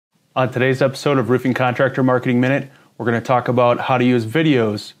On today's episode of Roofing Contractor Marketing Minute, we're going to talk about how to use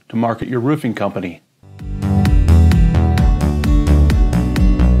videos to market your roofing company.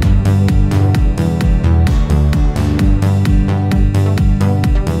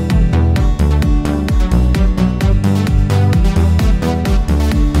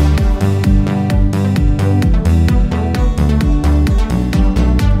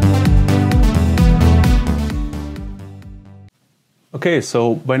 Okay,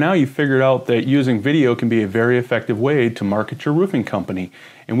 so by now you've figured out that using video can be a very effective way to market your roofing company.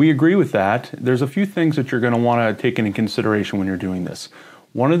 And we agree with that. There's a few things that you're going to want to take into consideration when you're doing this.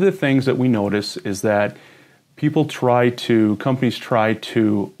 One of the things that we notice is that companies try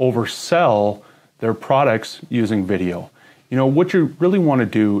to oversell their products using video. You know, what you really want to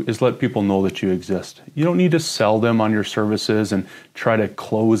do is let people know that you exist. You don't need to sell them on your services and try to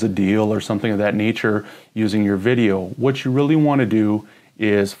close a deal or something of that nature using your video. What you really want to do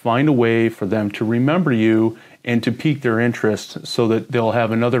is find a way for them to remember you and to pique their interest so that they'll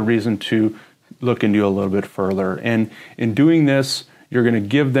have another reason to look into you a little bit further. And in doing this, you're going to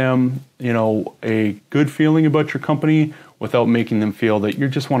give them, a good feeling about your company without making them feel that you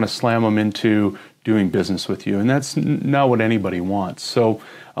just want to slam them into doing business with you. And that's not what anybody wants. So,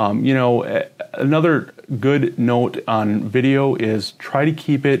 another good note on video is try to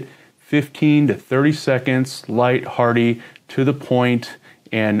keep it 15 to 30 seconds, light, hearty, to the point.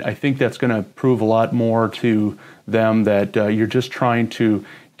 And I think that's going to prove a lot more to them that you're just trying to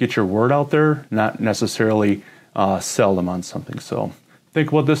get your word out there, not necessarily sell them on something. So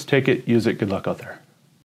think about this, take it, use it. Good luck out there.